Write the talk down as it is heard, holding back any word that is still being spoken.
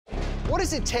What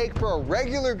does it take for a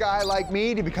regular guy like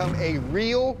me to become a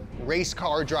real race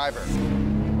car driver?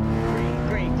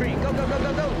 Green, green, go, go, go,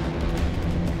 go, go.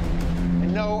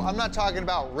 And no, I'm not talking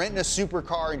about renting a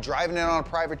supercar and driving it on a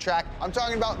private track. I'm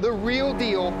talking about the real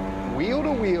deal,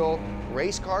 wheel-to-wheel,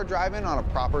 race car driving on a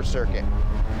proper circuit.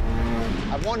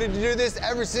 I've wanted to do this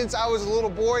ever since I was a little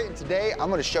boy, and today I'm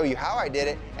gonna show you how I did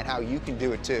it and how you can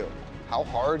do it too. How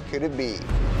hard could it be?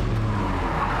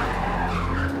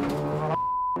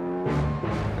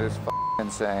 It's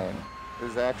insane.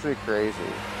 This is actually crazy.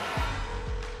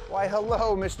 Why,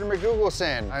 hello, Mr.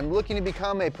 McGoogleson. I'm looking to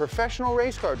become a professional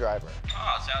race car driver.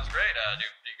 Oh, sounds great. Do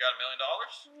you got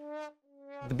 $1 million?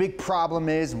 The big problem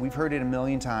is, and we've heard it a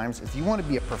million times, if you want to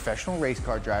be a professional race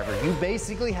car driver, you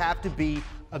basically have to be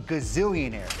a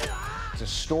gazillionaire. It's a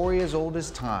story as old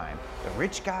as time. The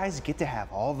rich guys get to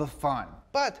have all the fun.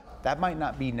 But that might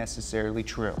not be necessarily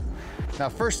true. Now,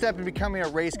 first step in becoming a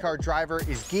race car driver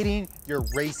is getting your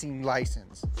racing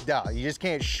license. Duh, you just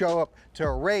can't show up to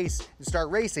a race and start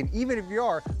racing, even if you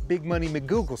are Big Money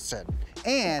McGoogleson.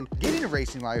 And getting a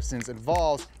racing license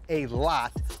involves a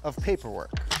lot of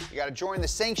paperwork. You gotta join the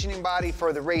sanctioning body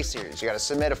for the race series. You gotta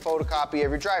submit a photocopy of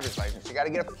your driver's license. You gotta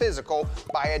get a physical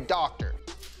by a doctor.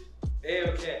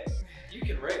 Okay, you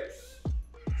can race.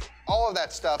 All of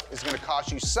that stuff is gonna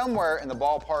cost you somewhere in the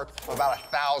ballpark of about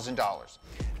 $1,000.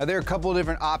 Now, there are a couple of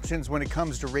different options when it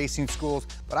comes to racing schools,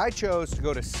 but I chose to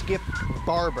go to Skip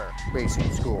Barber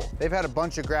Racing School. They've had a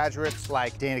bunch of graduates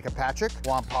like Danica Patrick,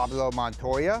 Juan Pablo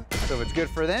Montoya, so if it's good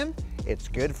for them, it's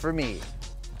good for me.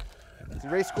 The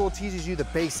race school teaches you the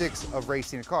basics of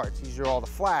racing a car. It teaches you all the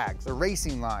flags, the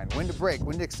racing line, when to brake,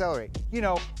 when to accelerate. You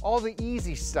know, all the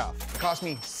easy stuff. It cost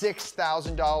me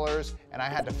 $6,000, and I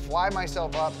had to fly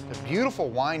myself up to beautiful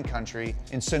wine country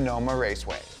in Sonoma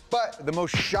Raceway. But the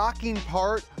most shocking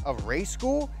part of race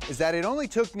school is that it only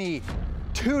took me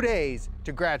 2 days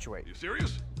to graduate. You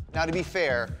serious? Now, to be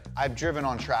fair, I've driven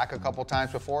on track a couple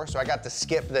times before, so I got to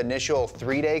skip the initial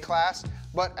 3-day class.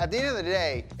 But at the end of the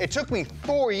day, it took me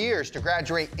 4 years to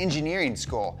graduate engineering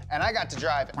school, and I got to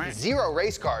drive 0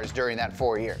 race cars during that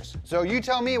 4 years. So you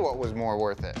tell me what was more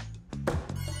worth it.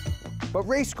 But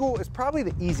race school is probably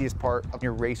the easiest part of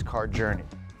your race car journey.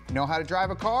 You know how to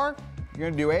drive a car? You're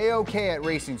gonna do A-okay at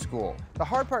racing school. The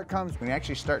hard part comes when you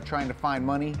actually start trying to find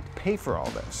money to pay for all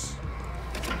this.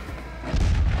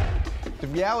 The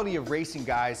reality of racing,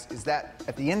 guys, is that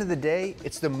at the end of the day,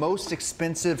 it's the most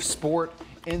expensive sport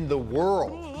in the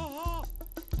world.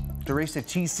 To race the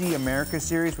TC America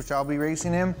Series, which I'll be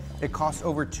racing in, it costs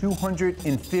over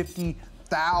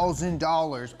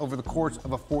 $250,000 over the course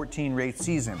of a 14-race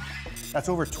season. That's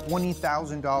over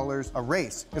 $20,000 a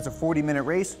race. It's a 40-minute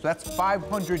race, so that's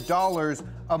 $500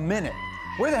 a minute.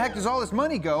 Where the heck does all this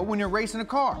money go when you're racing a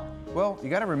car? Well, you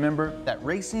gotta remember that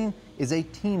racing is a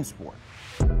team sport.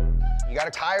 You got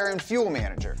a tire and fuel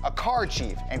manager, a car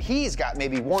chief, and he's got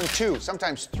maybe 1, 2,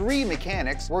 sometimes 3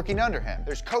 mechanics working under him.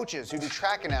 There's coaches who do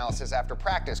track analysis after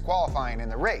practice, qualifying in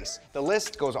the race. The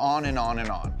list goes on and on and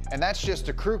on. And that's just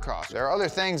the crew cost. There are other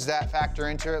things that factor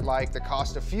into it, like the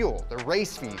cost of fuel, the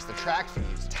race fees, the track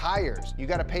fees, tires. You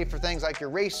gotta pay for things like your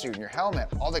race suit and your helmet,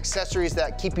 all the accessories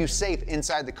that keep you safe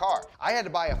inside the car. I had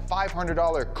to buy a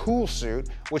 $500 cool suit,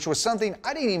 which was something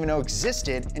I didn't even know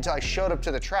existed until I showed up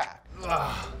to the track.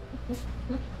 Ugh.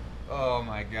 Oh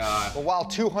my God. But while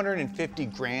 250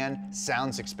 grand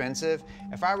sounds expensive,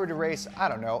 if I were to race, I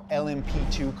don't know,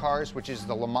 LMP2 cars, which is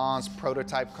the Le Mans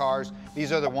prototype cars,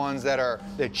 these are the ones that are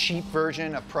the cheap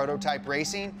version of prototype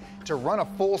racing, to run a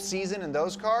full season in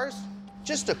those cars,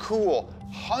 just a cool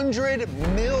 $100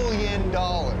 million.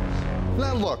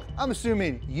 Now look, I'm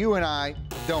assuming you and I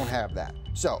don't have that.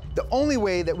 So the only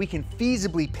way that we can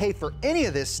feasibly pay for any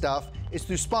of this stuff is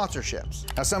through sponsorships.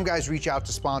 Now, some guys reach out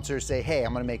to sponsors, say, hey,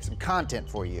 I'm gonna make some content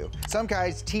for you. Some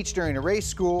guys teach during a race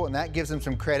school, and that gives them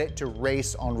some credit to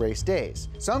race on race days.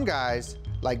 Some guys,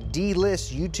 like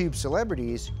D-list YouTube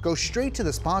celebrities, go straight to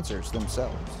the sponsors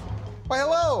themselves. Why,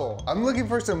 hello, I'm looking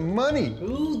for some money.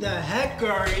 Who the heck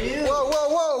are you? Whoa, whoa,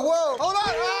 whoa, whoa, hold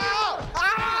on, ow!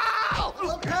 Ow!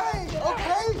 Okay,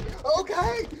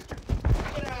 okay.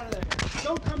 Get out of there.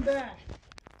 Don't come back.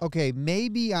 Okay,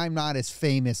 maybe I'm not as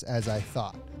famous as I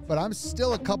thought, but I'm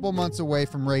still a couple months away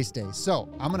from race day, so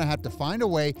I'm gonna have to find a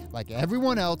way, like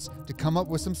everyone else, to come up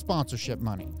with some sponsorship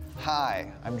money.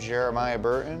 Hi, I'm Jeremiah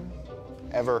Burton.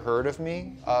 Ever heard of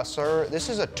me? Sir, this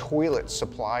is a toilet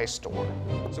supply store.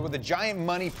 So with a giant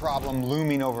money problem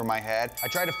looming over my head, I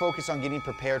try to focus on getting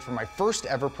prepared for my first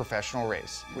ever professional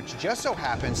race, which just so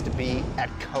happens to be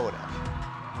at COTA.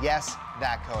 Yes,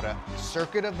 that COTA,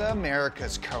 Circuit of the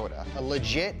Americas COTA, a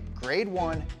legit Grade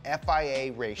 1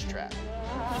 FIA racetrack.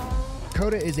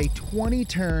 COTA is a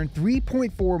 20-turn,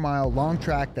 3.4-mile long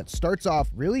track that starts off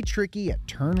really tricky at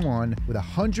turn 1 with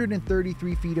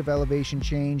 133 feet of elevation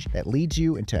change that leads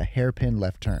you into a hairpin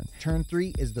left turn. Turn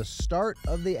 3 is the start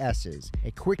of the S's,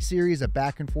 a quick series of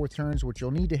back and forth turns which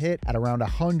you'll need to hit at around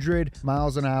 100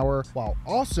 miles an hour while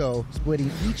also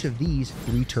splitting each of these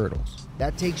 3 turtles.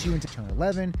 That takes you into turn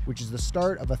 11, which is the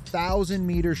start of a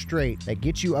 1,000-meter straight that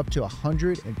gets you up to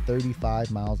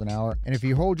 135 miles an hour. And if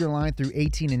you hold your line through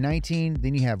 18 and 19,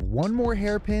 then you have one more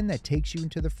hairpin that takes you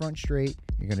into the front straight.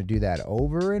 You're going to do that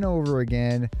over and over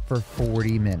again for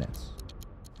 40 minutes.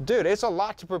 Dude, it's a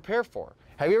lot to prepare for.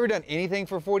 Have you ever done anything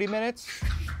for 40 minutes?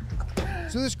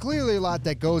 So there's clearly a lot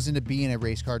that goes into being a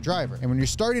race car driver. And when you're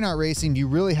starting out racing, you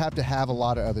really have to have a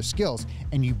lot of other skills.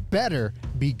 And you better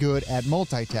be good at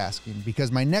multitasking,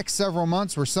 because my next several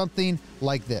months were something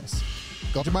like this.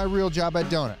 Go to my real job at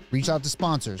Donut, reach out to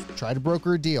sponsors, try to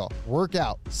broker a deal, work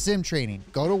out, sim training,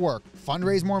 go to work,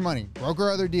 fundraise more money, broker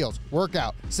other deals, work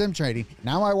out, sim training.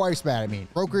 Now my wife's mad at me.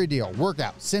 Broker a deal, work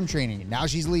out, sim training. Now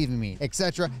she's leaving me,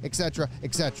 etc., etc.,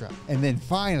 etc. And then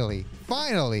finally,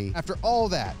 after all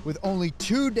that, with only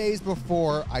 2 days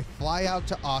before I fly out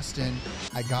to Austin,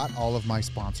 I got all of my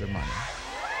sponsor money.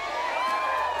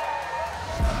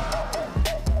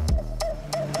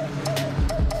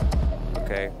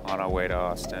 Okay, on our way to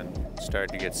Austin.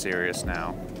 Starting to get serious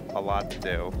now. A lot to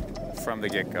do from the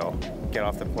get-go. Get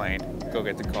off the plane, go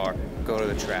get the car, go to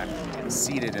the track, get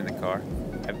seated in the car.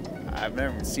 I've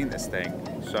never even seen this thing,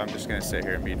 so I'm just gonna sit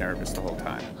here and be nervous the whole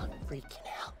time. I'm freaking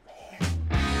out, man.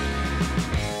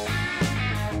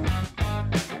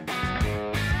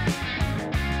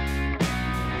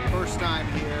 First time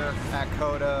here at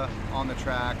COTA on the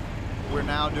track. We're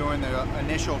now doing the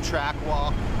initial track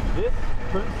walk. This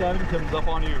turn 7 comes up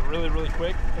on you really, really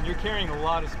quick, and you're carrying a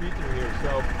lot of speed through here.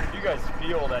 So if you guys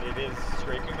feel that it is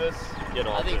scraping this, get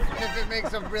off it. If it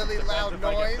makes a really loud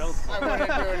noise, I wouldn't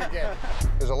do it again.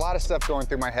 There's a lot of stuff going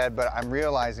through my head, but I'm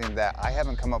realizing that I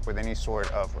haven't come up with any sort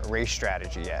of race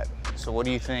strategy yet. So what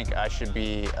do you think I should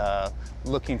be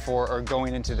looking for or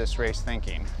going into this race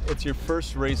thinking? It's your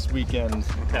first race weekend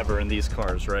ever in these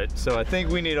cars, right? So I think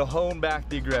we need to hone back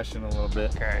the aggression a little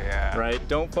bit. Okay, yeah. Right?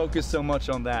 Don't focus so much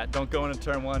on that. Don't go into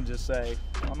turn 1 just say,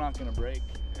 I'm not gonna brake,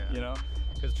 you know?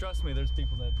 Because trust me, there's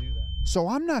people that do that. So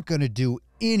I'm not gonna do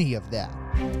any of that.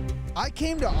 I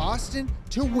came to Austin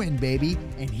to win, baby,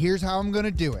 and here's how I'm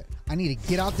gonna do it. I need to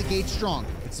get out the gate strong.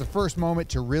 It's the first moment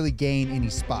to really gain any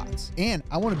spots. And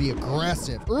I want to be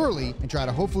aggressive early and try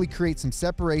to hopefully create some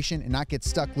separation and not get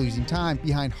stuck losing time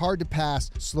behind hard to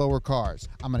pass, slower cars.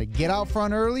 I'm going to get out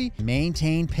front early,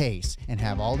 maintain pace, and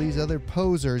have all these other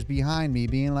posers behind me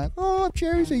being like, oh,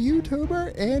 Cherry's a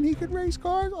YouTuber and he can race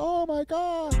cars. Oh my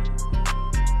God.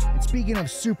 And speaking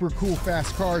of super cool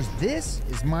fast cars, this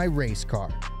is my race car.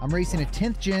 I'm racing a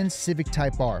 10th gen Civic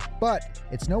Type R, but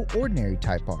it's no ordinary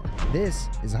Type R. This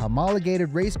is a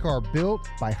homologated race car built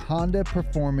by Honda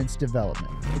Performance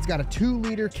Development. It's got a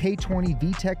 2-liter K20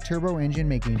 VTEC turbo engine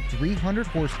making 300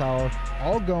 horsepower,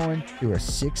 all going through a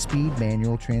 6-speed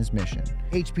manual transmission.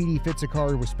 HPD fits a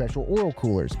car with special oil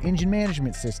coolers, engine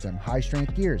management system,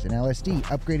 high-strength gears, and LSD,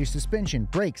 upgraded suspension,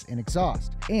 brakes, and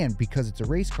exhaust. And because it's a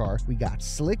race car, we got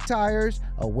slick tires,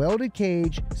 a welded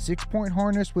cage, 6-point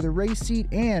harness with a race seat,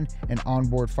 and an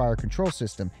onboard fire control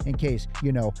system in case,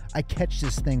 you know, I catch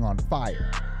this thing on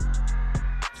fire.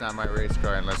 It's not my race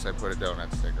car unless I put a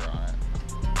donut sticker on it.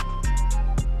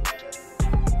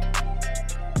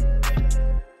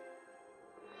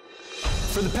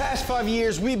 For the past 5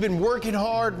 years, we've been working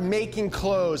hard making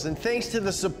clothes, and thanks to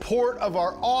the support of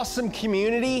our awesome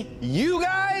community, you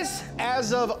guys,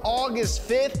 as of August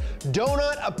 5th,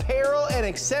 Donut apparel and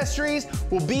accessories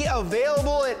will be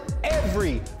available at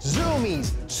every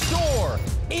Zumiez store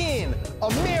in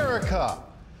America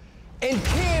and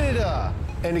Canada.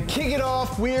 And to kick it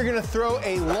off, we are gonna throw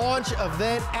a launch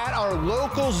event at our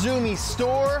local Zumiez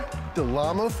store, Del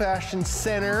Amo Fashion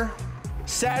Center,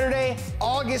 Saturday,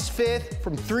 August 5th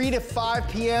from 3 to 5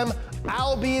 p.m.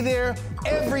 I'll be there.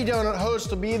 Every Donut host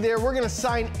will be there. We're gonna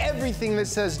sign everything that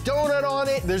says Donut on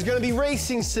it. There's gonna be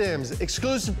racing sims,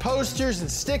 exclusive posters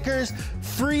and stickers,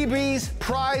 freebies,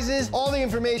 prizes. All the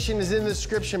information is in the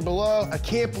description below. I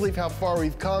can't believe how far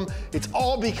we've come. It's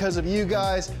all because of you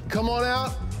guys. Come on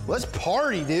out, let's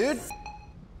party, dude.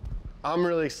 I'm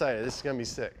really excited. This is gonna be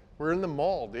sick. We're in the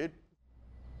mall, dude.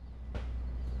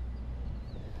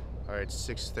 All right,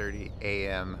 6:30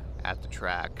 a.m. at the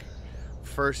track.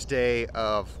 First day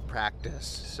of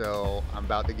practice, so I'm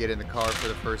about to get in the car for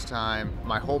the first time.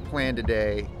 My whole plan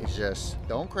today is just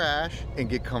don't crash and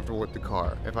get comfortable with the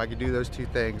car. If I can do those two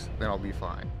things, then I'll be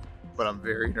fine. But I'm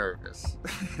very nervous.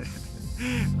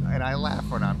 And I laugh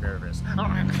when I'm nervous. All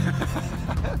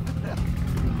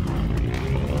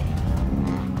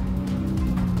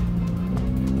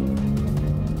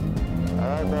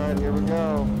right, bud, here we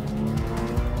go.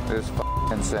 This is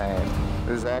insane.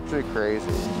 This is actually crazy.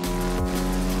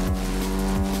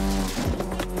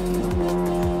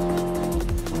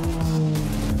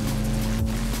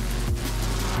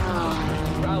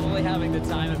 Probably having the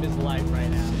time of his life right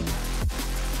now.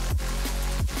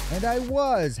 And I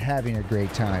was having a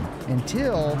great time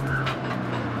until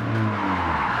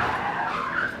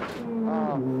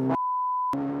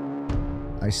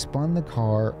I spun the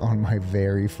car on my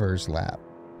very first lap.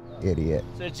 Idiot.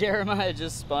 So Jeremiah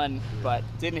just spun, but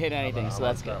didn't hit anything, so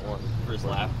that's good. First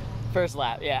lap. First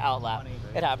lap, yeah, out lap.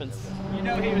 It happens. You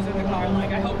know he was in the car,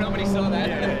 like, I hope nobody saw that.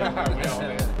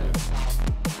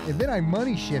 And then I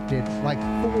money shifted like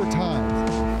 4 times.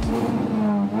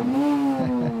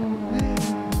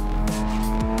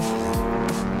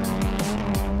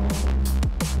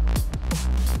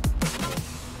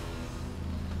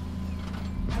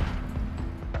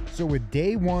 So with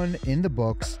day 1 in the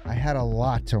books, I had a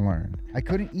lot to learn. I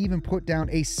couldn't even put down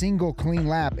a single clean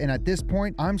lap, and at this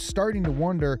point, I'm starting to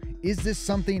wonder, is this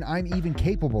something I'm even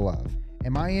capable of?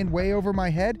 Am I in way over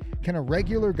my head? Can a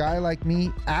regular guy like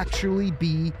me actually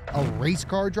be a race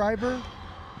car driver?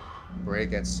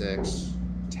 Brake at 6,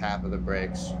 tap of the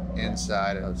brakes,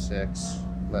 inside of 6,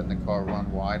 letting the car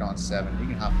run wide on 7. You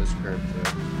can hop this curve too.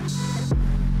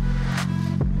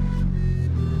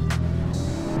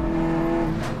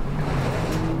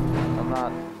 I'm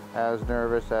not as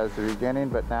nervous as the beginning,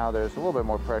 but now there's a little bit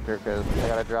more pressure because I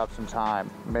gotta drop some time,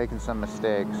 making some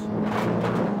mistakes.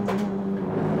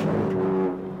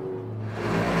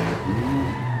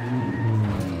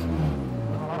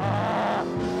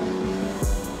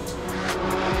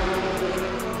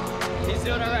 He's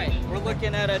doing all right. We're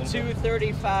looking at a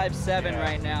 2:35.7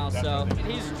 right now, so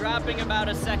he's dropping about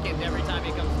a second every time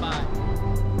he comes by.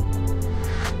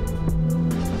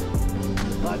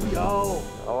 Let's go.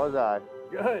 How was I?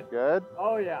 Good. Good?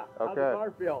 Oh yeah. How's Okay. the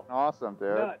car feel? Awesome,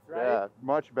 dude. Nuts, right? Yeah,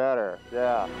 much better.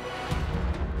 Yeah.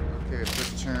 Okay,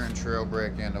 quick turn, trail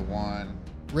brake into 1.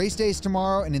 Race day's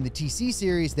tomorrow, and in the TC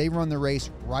series, they run the race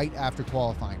right after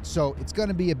qualifying. So it's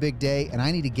gonna be a big day, and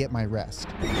I need to get my rest.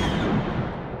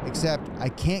 Except I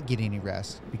can't get any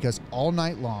rest because all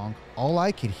night long, all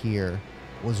I could hear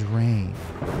was rain.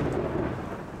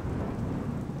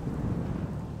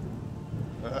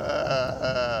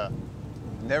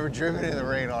 Never driven in the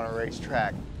rain on a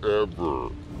racetrack. Ever.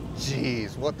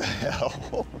 Jeez, what the hell?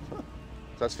 So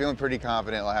I was feeling pretty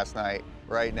confident last night.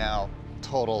 Right now,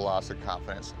 total loss of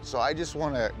confidence. So I just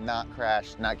want to not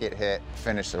crash, not get hit,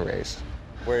 finish the race.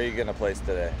 Where are you gonna place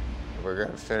today? We're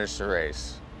gonna finish the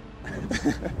race. Are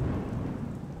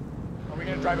we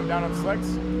gonna drive him down on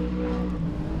slicks?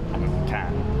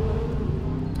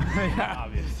 Yeah,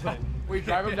 obviously. We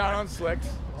drive him down on slicks.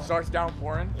 Starts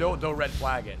downpouring. They'll red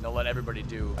flag it. And they'll let everybody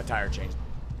do a tire change.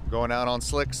 Going out on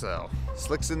slicks though.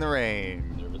 Slicks in the rain.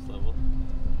 Nervous level?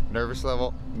 Nervous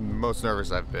level? Most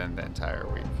nervous I've been the entire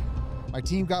week. My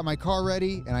team got my car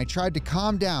ready, and I tried to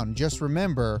calm down and just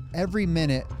remember every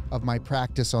minute of my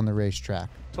practice on the racetrack.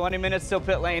 20 minutes till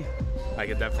pit lane. I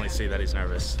could definitely see that he's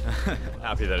nervous.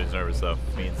 Happy that he's nervous though.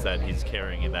 Means that he's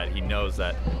caring and that he knows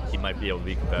that he might be able to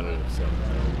be competitive. So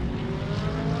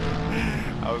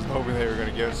I was hoping they were going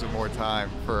to give us some more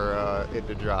time for it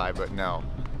to dry, but no.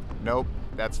 Nope,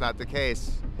 that's not the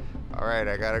case. All right,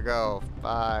 I gotta go.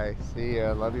 Bye. See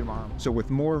ya. Love you, Mom. So with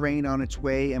more rain on its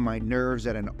way and my nerves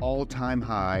at an all-time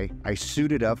high, I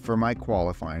suited up for my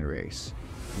qualifying race,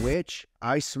 which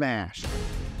I smashed.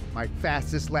 My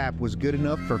fastest lap was good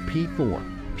enough for P4.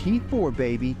 P4,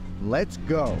 baby. Let's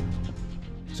go.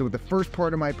 So with the first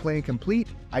part of my plan complete,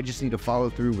 I just need to follow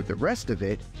through with the rest of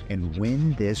it and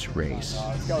win this race.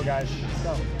 Let's go, guys. Let's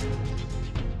go.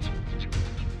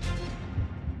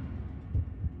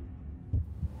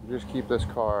 Just keep this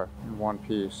car in one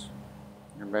piece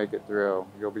and make it through.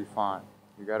 You'll be fine.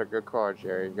 You got a good car,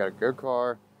 Jerry. You got a good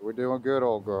car. We're doing good,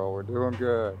 old girl. We're doing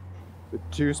good. The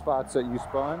 2 spots that you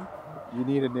spun, you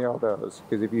need to nail those.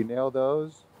 Because if you nail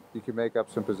those, you can make up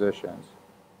some positions.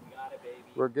 You got it, baby.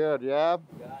 We're good, yeah?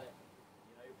 You got it.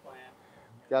 You know your plan.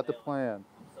 Got the plan.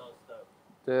 I'm so stoked.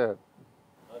 Dude.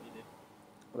 Love you, dude.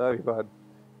 Love you, bud.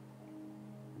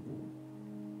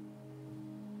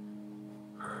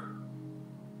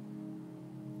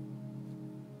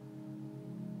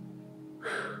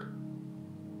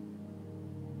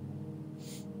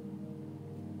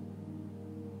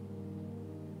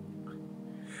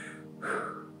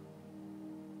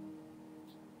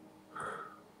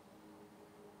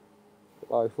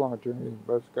 Lifelong dream.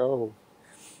 Let's go.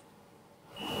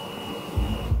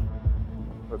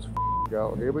 Let's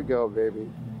go. Here we go, baby.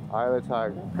 Eye of the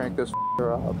tiger. Crank this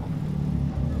up.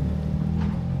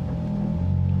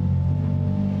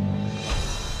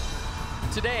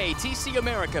 Today, TC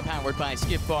America, powered by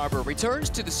Skip Barber, returns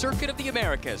to the Circuit of the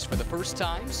Americas for the first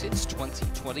time since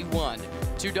 2021.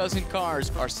 24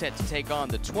 cars are set to take on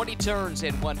the 20 turns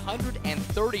and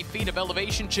 130 feet of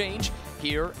elevation change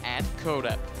here at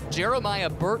COTA. Jeremiah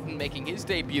Burton making his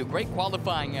debut. Great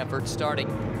qualifying effort, starting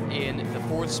in the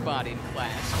 4th spot in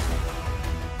class.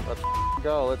 Let's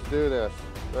go. Let's do this.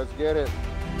 Let's get it.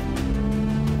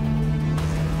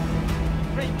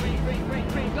 Green, green, green, green,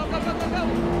 green. Go, go, go, go, go.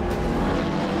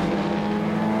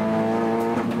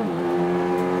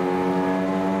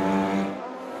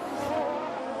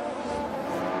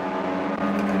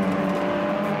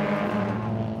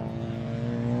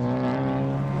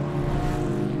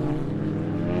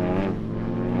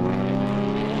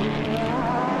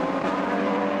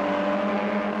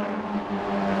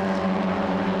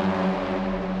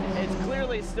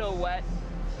 Still wet,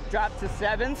 dropped to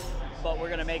 7th, but we're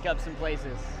gonna make up some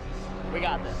places. We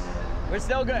got this. We're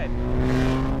still good. All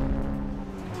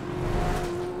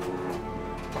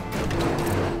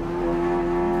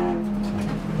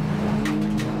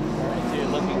right, dude,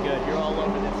 looking good. You're all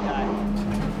over this guy.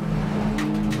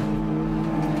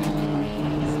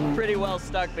 He's pretty well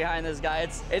stuck behind this guy.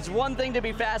 It's one thing to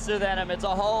be faster than him. It's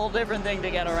a whole different thing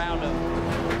to get around him.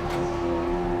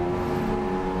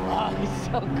 Oh, he's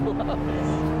so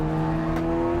close.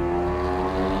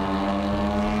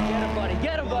 Get him, buddy.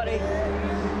 Get him, buddy.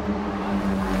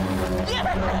 Yeah!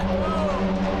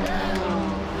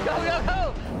 Go, go, go!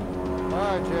 All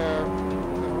right, Jared.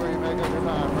 This is where you make up your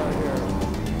time, right here.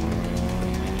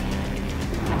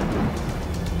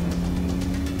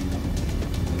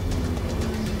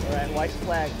 All right, white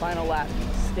flag, final lap.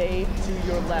 Stay to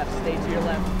your left. Stay to your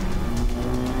left.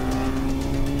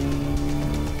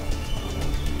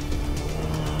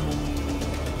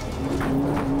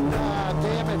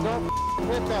 Damn it, don't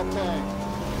hit that thing.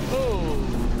 Ooh.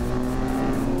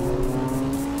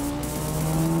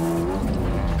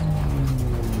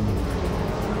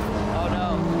 Oh no.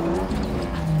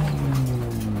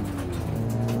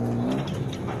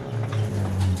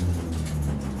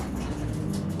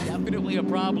 Definitely a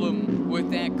problem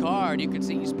with that car. You can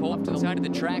see he's pulled up to the side of the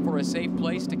track for a safe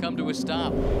place to come to a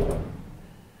stop.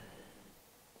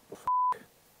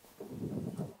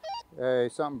 Hey,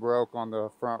 something broke on the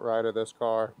front right of this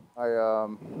car. I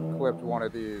clipped one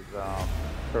of these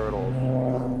turtles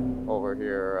over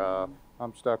here.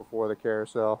 I'm stuck before the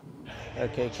carousel.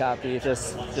 Okay, copy.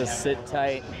 Just sit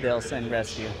tight. They'll send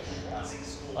rescue.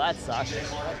 Well, that sucks.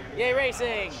 Yay,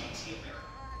 racing!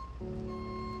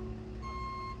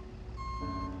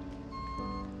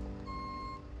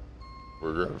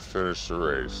 We're gonna finish the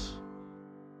race.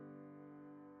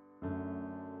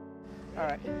 All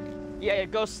right. Yeah,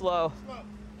 go slow.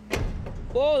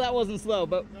 Whoa, that wasn't slow,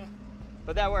 but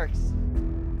that works.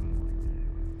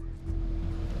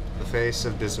 The face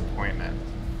of disappointment.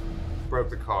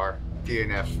 Broke the car.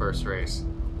 DNF's first race.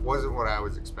 Wasn't what I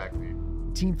was expecting.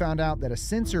 The team found out that a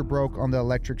sensor broke on the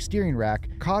electric steering rack,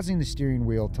 causing the steering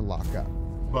wheel to lock up.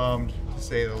 Bummed, to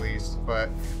say the least, but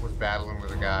was battling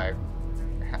with a guy.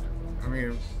 I mean, it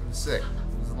was sick.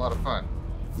 It was a lot of fun.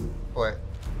 But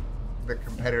the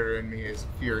competitor in me is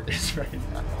furious right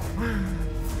now.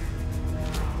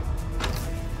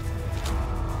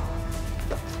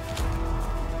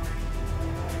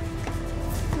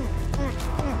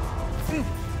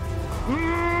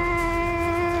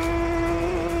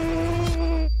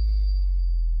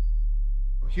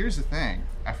 Here's the thing,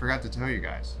 I forgot to tell you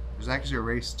guys. There's actually a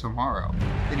race tomorrow.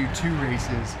 They do 2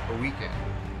 races a weekend.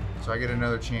 So I get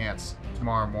another chance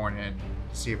tomorrow morning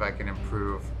to see if I can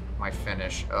improve my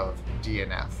finish of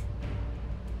DNF.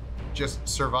 Just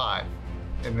survive,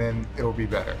 and then it'll be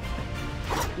better.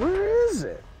 Where is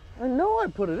it? I know I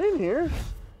put it in here.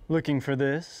 Looking for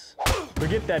this?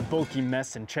 Forget that bulky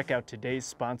mess and check out today's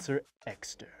sponsor,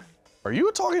 Exter. Are you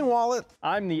a talking wallet?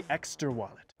 I'm the Exter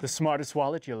wallet, the smartest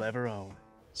wallet you'll ever own.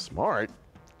 Smart?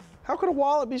 How could a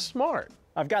wallet be smart?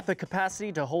 I've got the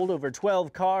capacity to hold over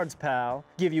 12 cards, pal.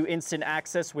 Give you instant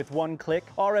access with one click.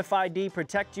 RFID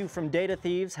protect you from data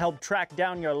thieves, help track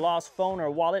down your lost phone or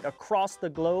wallet across the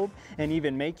globe, and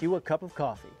even make you a cup of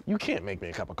coffee. You can't make me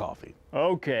a cup of coffee.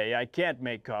 Okay, I can't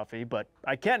make coffee, but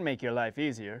I can make your life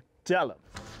easier. Tell them.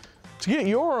 To get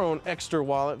your own Exter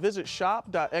wallet, visit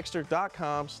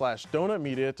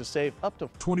shop.exter.com/donutmedia to save up to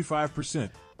 25%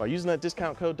 by using that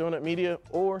discount code donutmedia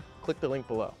or click the link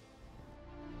below.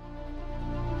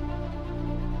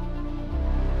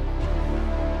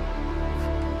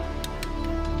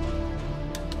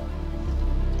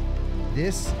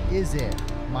 This is it,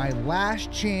 my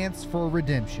last chance for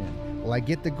redemption. Will I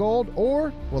get the gold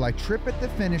or will I trip at the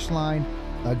finish line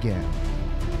again?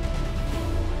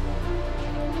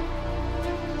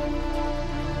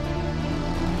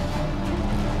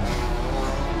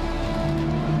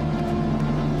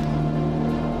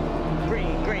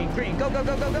 Green, green, green. Go, go,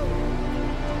 go, go, go.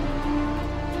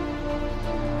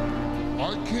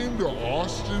 I came to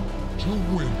Austin to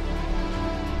win.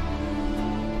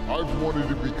 I've wanted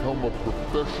to become a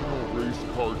professional race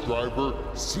car driver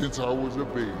since I was a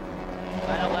baby.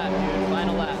 Final lap, dude.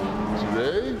 Final lap.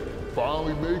 Today,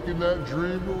 finally making that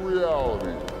dream a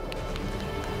reality.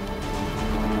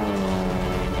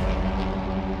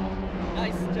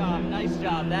 Nice job, nice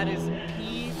job. That is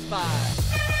P5.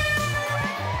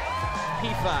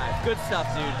 P5. Good stuff,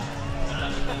 dude.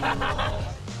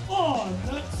 On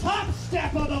the top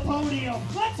step of the podium,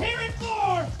 let's hear it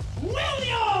for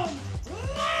William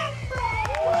Lambro!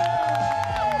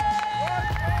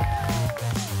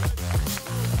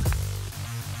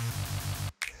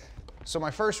 So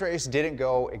my first race didn't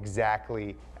go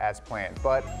exactly as planned,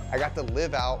 but I got to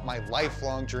live out my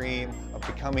lifelong dream of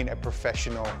becoming a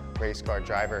professional race car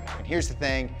driver. And here's the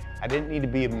thing, I didn't need to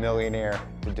be a millionaire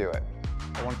to do it.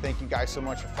 I want to thank you guys so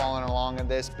much for following along in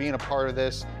this, being a part of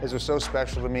this. This was so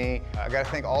special to me. I got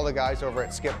to thank all the guys over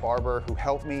at Skip Barber who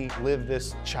helped me live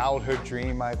this childhood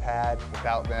dream I've had.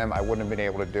 Without them, I wouldn't have been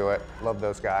able to do it. Love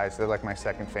those guys. They're like my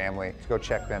second family. So go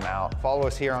check them out. Follow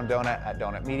us here on Donut at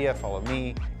Donut Media. Follow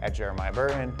me at Jeremiah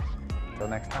Burton. Until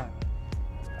next time,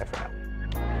 bye for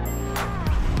now.